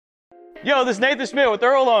Yo, this is Nathan Smith with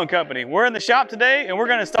Earl Loan Company. We're in the shop today and we're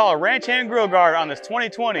going to install a Ranchhand Grille Guard on this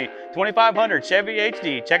 2020 2500 Chevy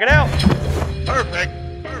HD. Check it out. Perfect.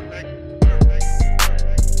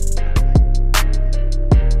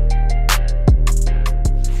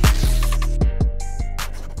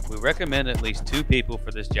 We recommend at least 2 people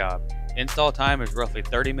for this job. Install time is roughly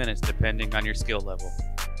 30 minutes depending on your skill level.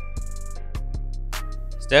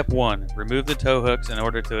 Step 1. Remove the tow hooks in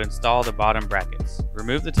order to install the bottom brackets.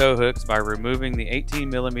 Remove the tow hooks by removing the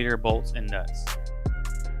 18mm bolts and nuts.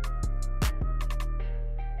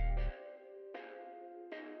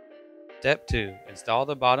 Step 2. Install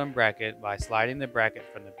the bottom bracket by sliding the bracket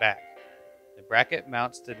from the back. The bracket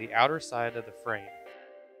mounts to the outer side of the frame.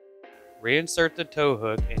 Reinsert the tow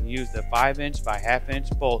hook and use the 5" by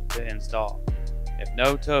 1/2" bolt to install. If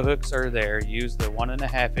no tow hooks are there, use the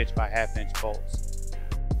 1.5" by 1/2" bolts.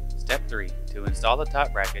 Step 3. To install the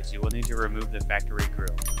top brackets, you will need to remove the factory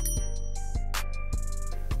grill.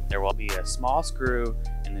 There will be a small screw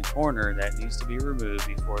in the corner that needs to be removed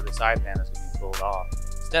before the side panels can be pulled off.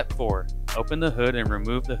 Step 4. Open the hood and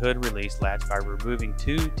remove the hood release latch by removing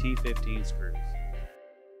 2 T15 screws.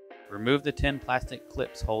 Remove the 10 plastic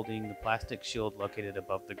clips holding the plastic shield located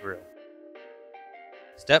above the grill.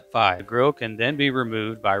 Step 5. The grill can then be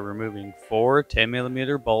removed by removing 4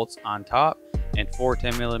 10mm bolts on top and 4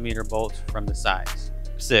 10mm bolts from the sides.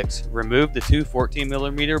 6. Remove the 2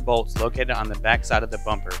 14mm bolts located on the back side of the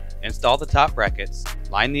bumper. Install the top brackets,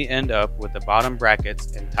 line the end up with the bottom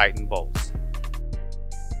brackets, and tighten bolts.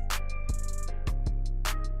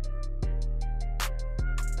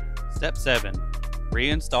 Step 7.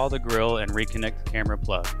 Reinstall the grill and reconnect the camera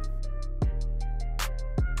plug.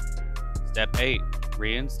 Step 8.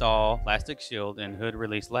 Reinstall plastic shield and hood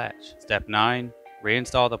release latch. Step 9.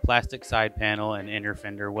 Reinstall the plastic side panel and inner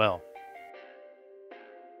fender well.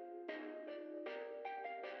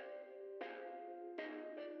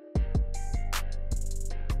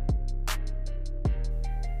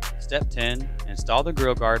 Step 10. Install the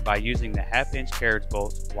grill guard by using the 1/2" carriage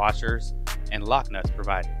bolts, washers, and lock nuts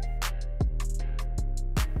provided.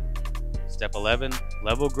 Step 11.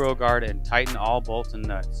 Level grill guard and tighten all bolts and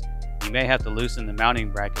nuts. You may have to loosen the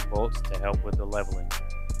mounting bracket bolts to help with the leveling.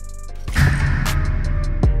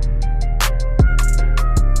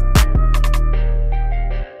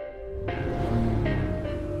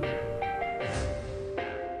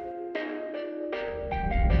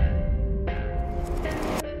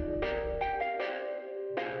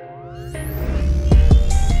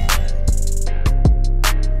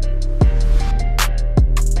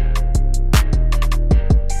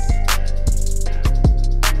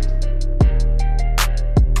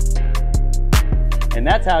 And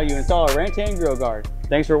that's how you install a Ranchhand Grille Guard.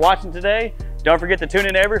 Thanks for watching today. Don't forget to tune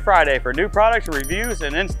in every Friday for new products, reviews,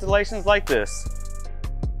 and installations like this.